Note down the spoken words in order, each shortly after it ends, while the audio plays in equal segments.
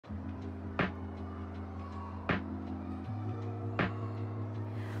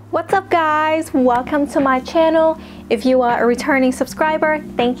What's up guys? Welcome to my channel. If you are a returning subscriber,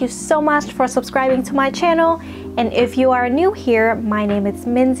 thank you so much for subscribing to my channel. And if you are new here, my name is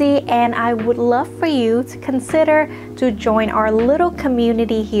Minzy and I would love for you to consider to join our little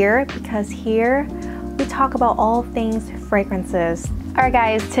community here, because here we talk about all things fragrances. Alright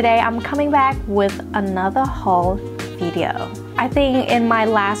guys, today I'm coming back with another haul video. I think in my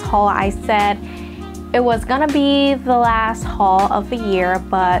last haul I said it was gonna be the last haul of the year,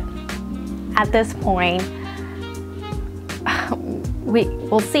 but at this point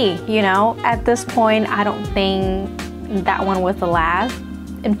we'll see, you know. At this point I don't think that one was the last.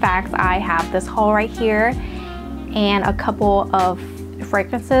 In fact, I have this haul right here and a couple of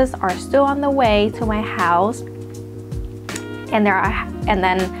fragrances are still on the way to my house, and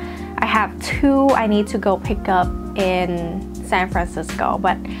then I have two I need to go pick up in San Francisco,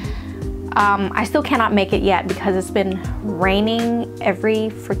 but I still cannot make it yet because it's been raining every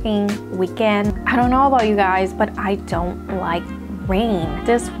freaking weekend. I don't know about you guys, but I don't like rain.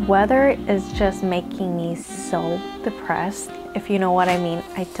 This weather is just making me so depressed, if you know what I mean.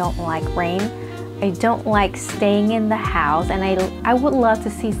 I don't like rain. I don't like staying in the house, and I would love to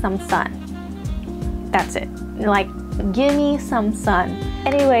see some sun. That's it. Like, give me some sun.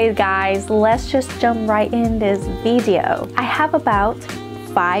 Anyways guys, let's just jump right in this video. I have about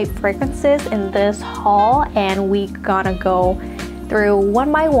 5 fragrances in this haul and we gonna go through one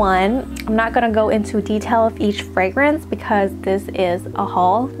by one. I'm not gonna go into detail of each fragrance because this is a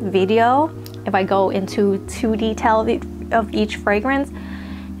haul video. If I go into too detail of each fragrance,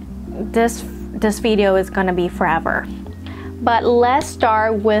 this video is gonna be forever. But let's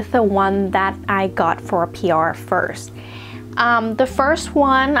start with the one that I got for PR first. The first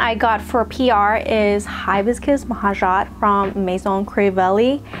one I got for PR is Hibiscus Mahajat from Maison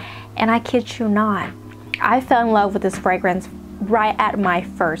Crivelli, and I kid you not, I fell in love with this fragrance right at my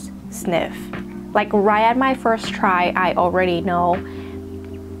first sniff. Like right at my first try, I already know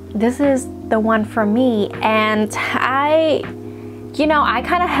this is the one for me. And I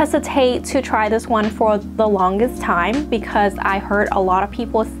kind of hesitate to try this one for the longest time because I heard a lot of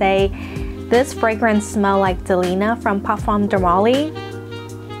people say this fragrance smells like Delina from Parfum de Marly,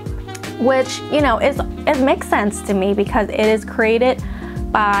 which, you know, it makes sense to me because it is created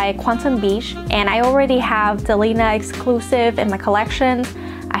by Quantum Beach, and I already have Delina exclusive in my collection.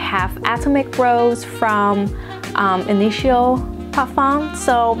 I have Atomic Rose from Initio Parfum,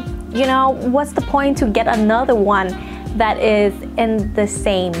 so, you know, what's the point to get another one that is in the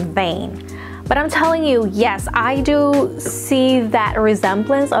same vein? But I'm telling you, yes, I do see that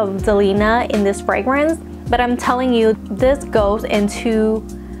resemblance of Delina in this fragrance, but I'm telling you, this goes into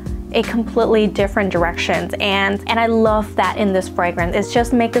a completely different direction, and I love that in this fragrance. It's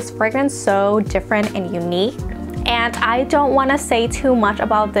just make this fragrance so different and unique. And I don't want to say too much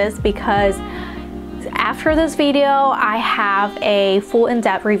about this because after this video, I have a full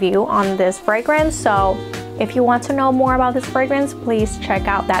in-depth review on this fragrance. So if you want to know more about this fragrance, please check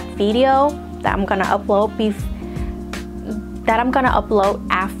out that video that I'm gonna upload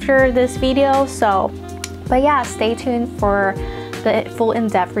after this video. So, but yeah, stay tuned for the full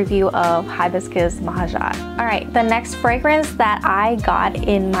in-depth review of Hibiscus Mahajat. All right, the next fragrance that I got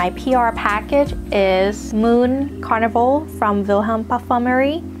in my PR package is Moon Carnival from Wilhelm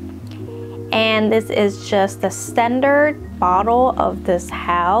Parfumerie. And this is just the standard bottle of this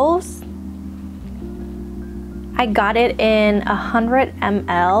house. I got it in 100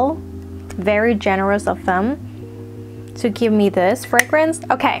 ml. Very generous of them to give me this fragrance.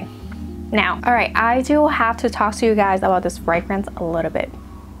 Okay, now, all right, I do have to talk to you guys about this fragrance a little bit.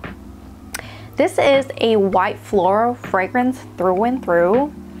 This is a white floral fragrance through and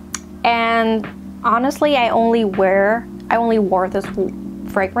through, and honestly, I only wore this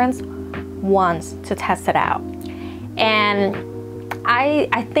fragrance once to test it out, and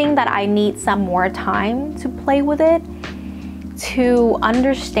I think that I need some more time to play with it to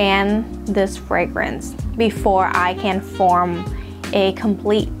understand this fragrance before I can form a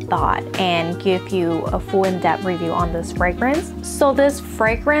complete thought and give you a full in-depth review on this fragrance. So this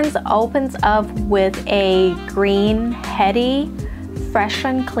fragrance opens up with a green, heady, fresh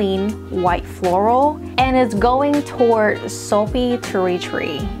and clean white floral, and it's going toward soapy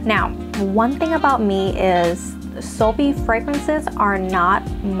terry. Now, one thing about me is soapy fragrances are not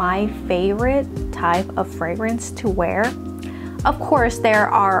my favorite type of fragrance to wear. Of course, there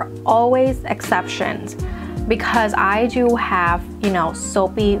are always exceptions because I do have, you know,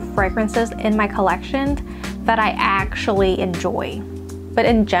 soapy fragrances in my collection that I actually enjoy. But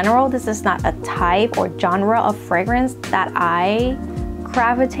in general, this is not a type or genre of fragrance that I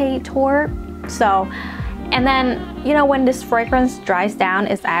gravitate toward. So And then, you know, when this fragrance dries down,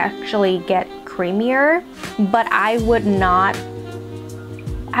 it's actually get creamier, but I would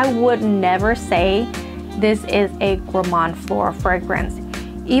never say this is a gourmand floral fragrance.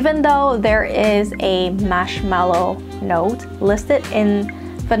 Even though there is a marshmallow note listed in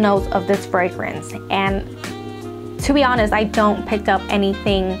the notes of this fragrance. And to be honest, I don't pick up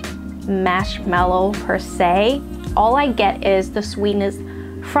anything marshmallow per se. All I get is the sweetness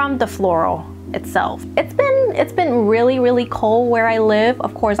from the floral itself. It's been really cold where I live.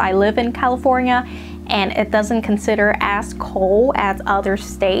 Of course, I live in California and it doesn't consider as cold as other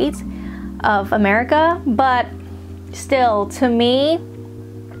states of America, but still, to me,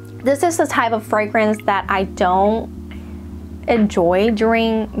 this is the type of fragrance that I don't enjoy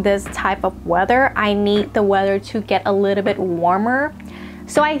during this type of weather. I need the weather to get a little bit warmer.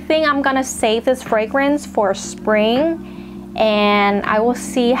 So I think I'm gonna save this fragrance for spring, and I will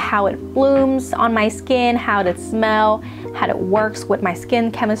see how it blooms on my skin, how it smells, how it works with my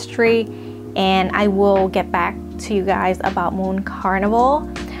skin chemistry, and I will get back to you guys about Moon Carnival.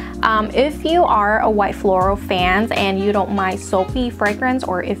 If you are a white floral fan and you don't mind soapy fragrance,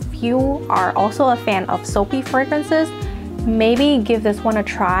 or if you are also a fan of soapy fragrances, maybe give this one a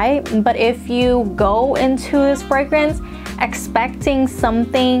try. But if you go into this fragrance expecting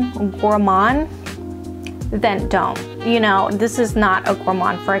something gourmand, then don't. You know, this is not a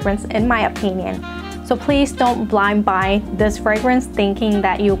gourmand fragrance in my opinion. So please don't blind buy this fragrance thinking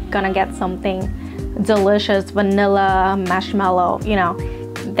that you're gonna get something delicious, vanilla, marshmallow, you know.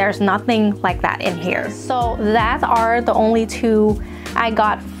 There's nothing like that in here. So that are the only two I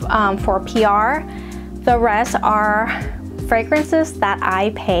got for PR. The rest are fragrances that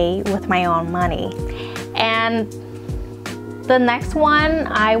I pay with my own money. And the next one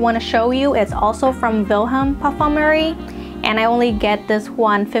I want to show you is also from Wilhelm Parfumerie, and I only get this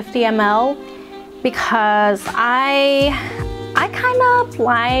one 50 ml because I kind of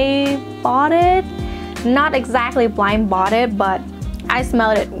blind bought it. Not exactly blind bought it, but I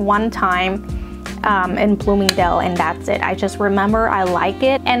smelled it one time in Bloomingdale and that's it. I just remember I like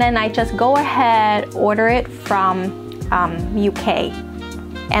it, and then I just go ahead order it from UK,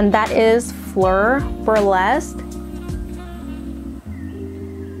 and that is Fleur Burlesque.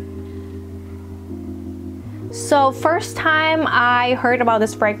 So first time I heard about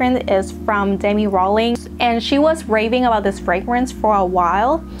this fragrance is from Demi Rawlings, and she was raving about this fragrance for a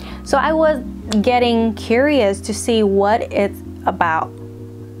while. So I was getting curious to see what it's about.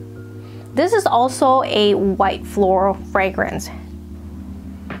 This is also a white floral fragrance.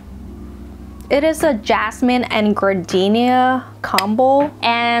 It is a jasmine and gardenia combo,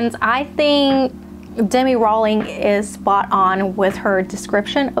 and I think Demi Rawlings is spot on with her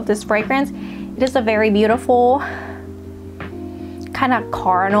description of this fragrance. It is a very beautiful, kind of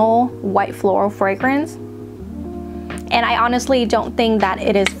carnal white floral fragrance, and I honestly don't think that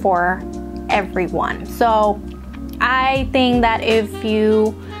it is for everyone. So I think that if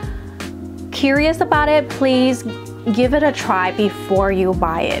you curious about it, please give it a try before you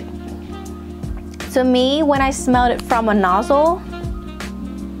buy it. To me, when I smelled it from a nozzle,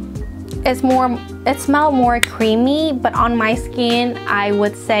 it smelled more creamy, but on my skin I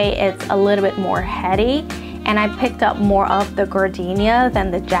would say it's a little bit more heady, and I picked up more of the gardenia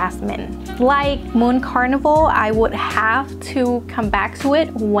than the jasmine. Like Moon Carnival, I would have to come back to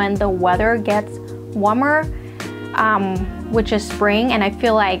it when the weather gets warmer, which is spring, and I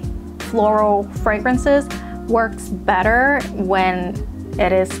feel like floral fragrances works better when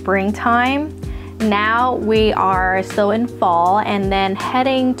it is springtime. Now we are still in fall and then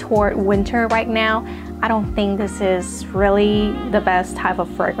heading toward winter right now. I don't think this is really the best type of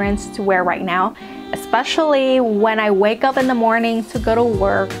fragrance to wear right now, especially when I wake up in the morning to go to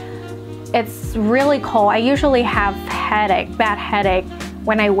work. It's really cold. I usually have bad headache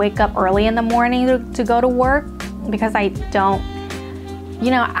when I wake up early in the morning to go to work, because I don't, you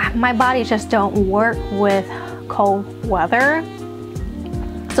know, my body just don't work with cold weather.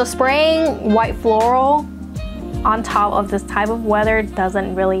 So spraying white floral on top of this type of weather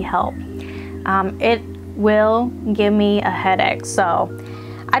doesn't really help. It will give me a headache. So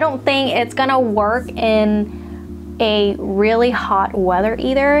I don't think it's gonna work in a really hot weather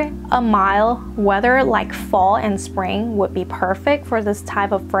either. A mild weather like fall and spring would be perfect for this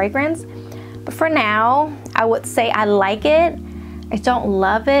type of fragrance. But for now, I would say I like it. I don't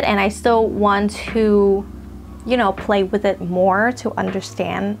love it, and I still want to, you know, play with it more to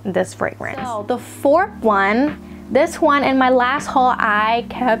understand this fragrance. So the fourth one, this one in my last haul, I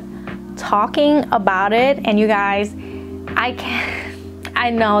kept talking about it, and you guys, I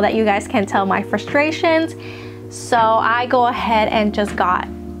know that you guys can tell my frustrations, so I go ahead and just got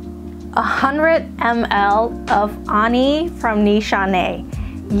 100 ml of Ani from minzy.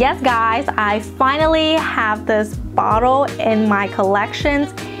 Yes guys, I finally have this bottle in my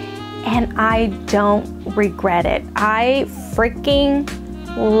collections and I don't regret it. I freaking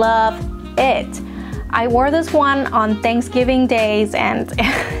love it. I wore this one on Thanksgiving days and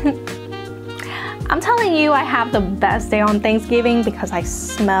I'm telling you, I have the best day on Thanksgiving because I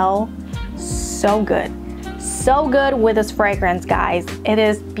smell so good. So good with this fragrance, guys. It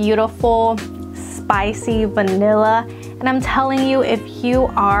is beautiful, spicy vanilla. And I'm telling you, if you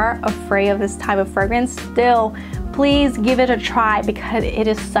are afraid of this type of fragrance, still, please give it a try because it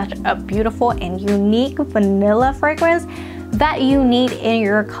is such a beautiful and unique vanilla fragrance that you need in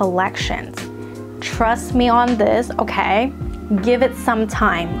your collections. Trust me on this, okay? Give it some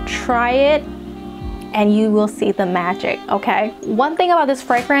time. Try it and you will see the magic, okay? One thing about this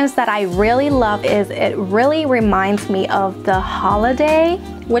fragrance that I really love is it really reminds me of the holiday,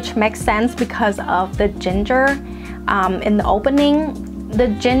 which makes sense because of the ginger in the opening. The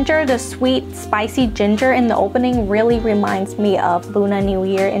ginger, the sweet, spicy ginger in the opening really reminds me of Lunar New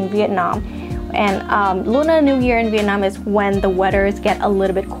Year in Vietnam. And Lunar New Year in Vietnam is when the weathers get a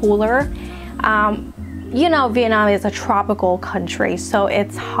little bit cooler. You know, Vietnam is a tropical country, so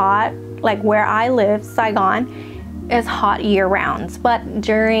it's hot. Like where I live, Saigon, is hot year-round. But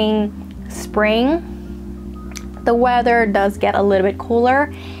during spring, the weather does get a little bit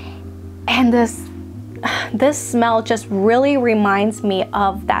cooler. And this smell just really reminds me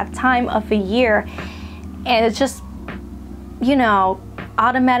of that time of the year. And it just, you know,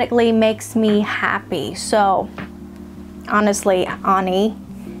 automatically makes me happy. So honestly, Ani,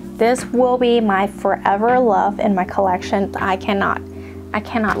 this will be my forever love in my collection. I cannot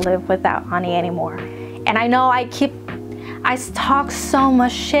live without Ani anymore. And I know I talk so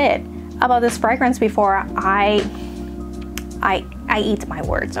much shit about this fragrance before. I eat my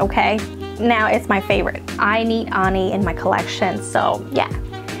words, okay? Now it's my favorite. I need Ani in my collection. So yeah,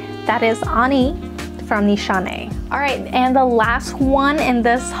 that is Ani from minzy. All right, and the last one in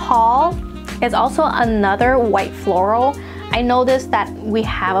this haul is also another white floral. I noticed that we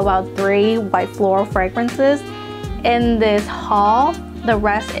have about 3 white floral fragrances in this haul. The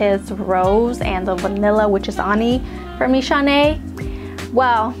rest is rose and the vanilla, which is Ani from minzy.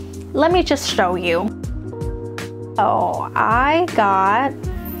 Well, let me just show you. So I got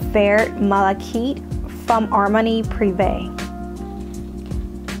Vert Malachite from Armani Privé.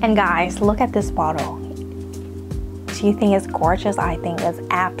 And guys, look at this bottle. Do you think it's gorgeous? I think it's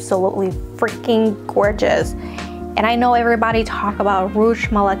absolutely freaking gorgeous. And I know everybody talk about Rouge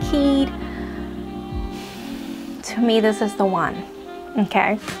Malachite. To me, this is the one,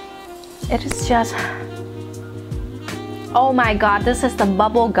 okay? It is just, oh my God, this is the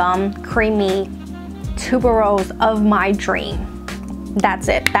bubblegum creamy tuberose of my dream. That's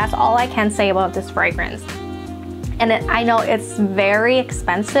it. That's all I can say about this fragrance. And I know it's very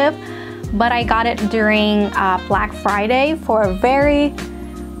expensive, but I got it during Black Friday for a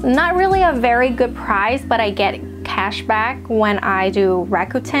not really a very good price, but I get cash back when I do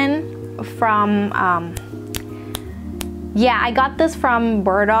Rakuten from, yeah, I got this from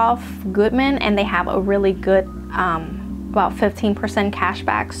Bergdorf Goodman and they have a really good, about 15% cash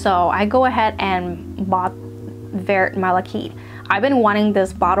back. So I go ahead and bought Vert Malachite. I've been wanting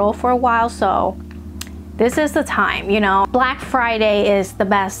this bottle for a while, so this is the time, you know. Black Friday is the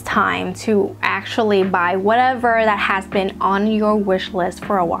best time to actually buy whatever that has been on your wish list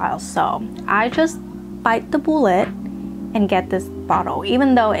for a while. So I just bite the bullet and get this bottle.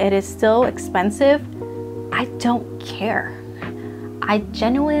 Even though it is still expensive, I don't care. I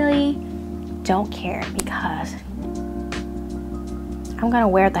genuinely don't care because I'm gonna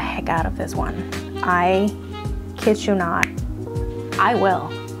wear the heck out of this one. I kid you not, I will.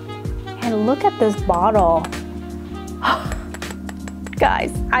 And look at this bottle.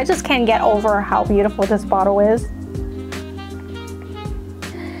 Guys, I just can't get over how beautiful this bottle is.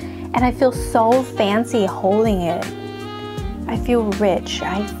 And I feel so fancy holding it. I feel rich,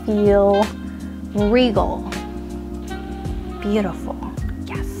 I feel regal. Beautiful,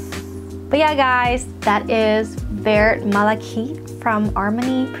 yes. But yeah guys, that is Vert Malachite from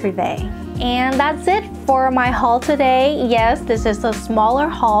Armani Privé. And that's it for my haul today. Yes, this is a smaller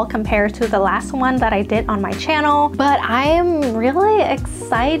haul compared to the last one that I did on my channel, but I am really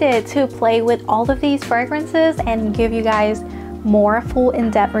excited to play with all of these fragrances and give you guys more full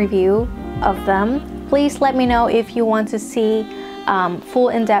in-depth review of them. Please let me know if you want to see full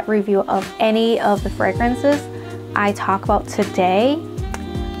in-depth review of any of the fragrances I talk about today.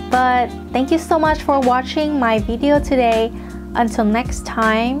 But thank you so much for watching my video today. Until next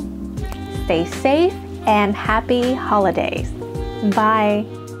time, stay safe and happy holidays. Bye.